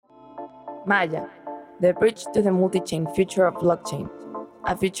Maya, the bridge to the multi-chain future of blockchain,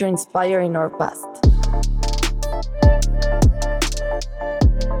 a future inspired in our past.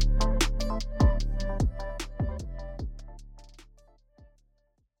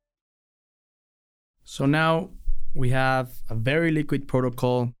 So now we have a very liquid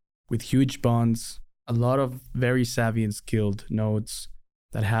protocol with huge bonds, a lot of very savvy and skilled nodes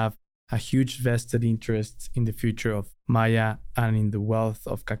that have a huge vested interest in the future of Maya and in the wealth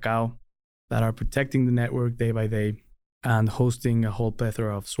of Kakao, that are protecting the network day by day and hosting a whole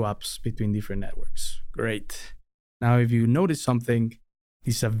plethora of swaps between different networks. Great. Now, if you notice something,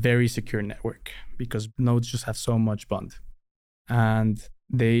 this is a very secure network because nodes just have so much bond. And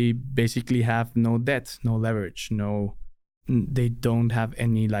they basically have no debt, no leverage, they don't have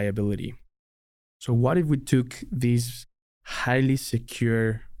any liability. So what if we took this highly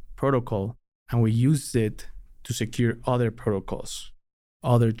secure protocol and we used it to secure other protocols,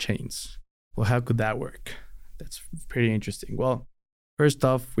 other chains? Well, how could that work? That's pretty interesting. Well, first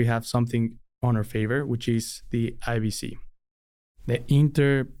off, we have something on our favor, which is the IBC, the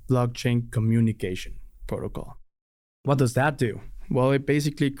Inter-Blockchain Communication Protocol. What does that do? Well, it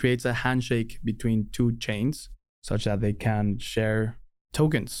basically creates a handshake between two chains such that they can share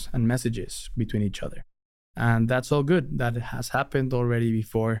tokens and messages between each other. And that's all good. That has happened already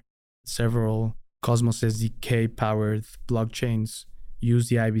before. Several Cosmos SDK powered blockchains use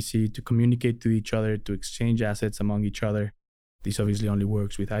the IBC to communicate to each other, to exchange assets among each other. This obviously only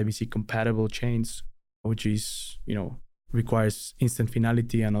works with IBC compatible chains, which is, requires instant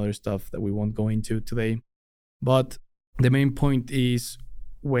finality and other stuff that we won't go into today. But the main point is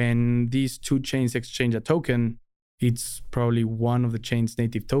when these two chains exchange a token, it's probably one of the chain's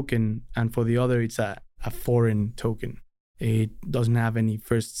native token, and for the other, it's a foreign token. It doesn't have any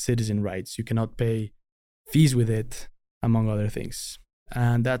first citizen rights. You cannot pay fees with it, among other things.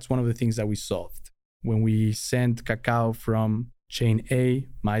 And that's one of the things that we solved. When we send Kakao from chain A,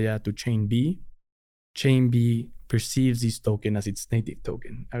 Maya, to chain B perceives this token as its native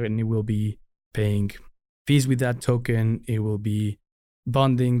token, and it will be paying fees with that token. It will be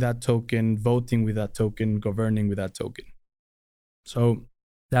bonding that token, voting with that token, governing with that token. So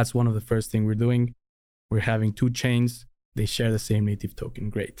that's one of the first things we're doing. We're having two chains. They share the same native token.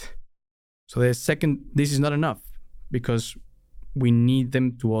 Great. So the second, this is not enough because we need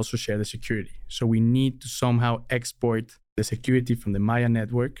them to also share the security. So we need to somehow export the security from the Maya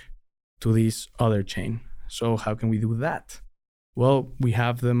network to this other chain. So how can we do that? Well, we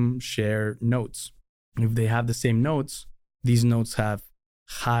have them share nodes. If they have the same nodes, these nodes have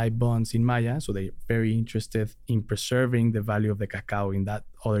high bonds in Maya, so they're very interested in preserving the value of the Kakao in that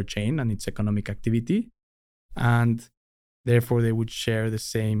other chain and its economic activity. And therefore, they would share the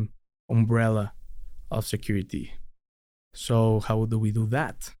same umbrella of security. So how do we do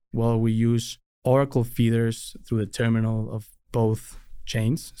that? Well, we use Oracle feeders through the terminal of both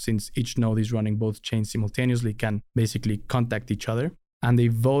chains. Since each node is running both chains simultaneously, can basically contact each other. And they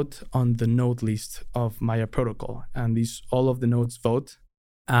vote on the node list of Maya protocol. And all of the nodes vote,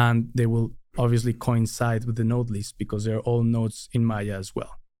 and they will obviously coincide with the node list because they're all nodes in Maya as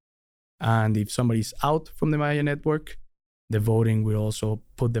well. And if somebody's out from the Maya network, the voting will also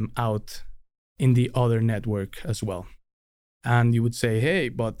put them out in the other network as well. And you would say, hey,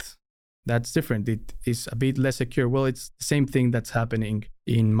 but that's different. It is a bit less secure. Well, it's the same thing that's happening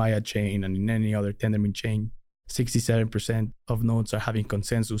in Maya chain and in any other Tendermint chain. 67% of nodes are having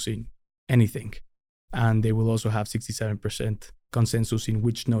consensus in anything. And they will also have 67% consensus in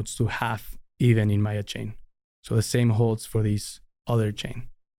which nodes to have, even in Maya chain. So the same holds for this other chain.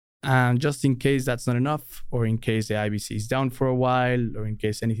 And just in case that's not enough, or in case the IBC is down for a while, or in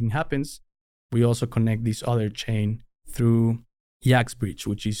case anything happens, we also connect this other chain through YaxBridge,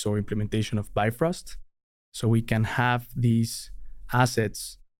 which is our implementation of Bifrost. So we can have these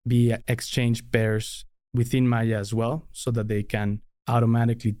assets be exchange pairs within Maya as well, so that they can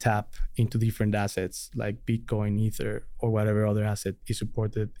automatically tap into different assets like Bitcoin, Ether, or whatever other asset is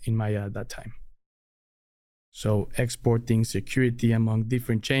supported in Maya at that time. So exporting security among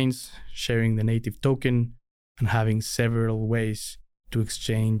different chains, sharing the native token, and having several ways to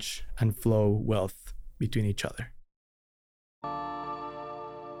exchange and flow wealth between each other.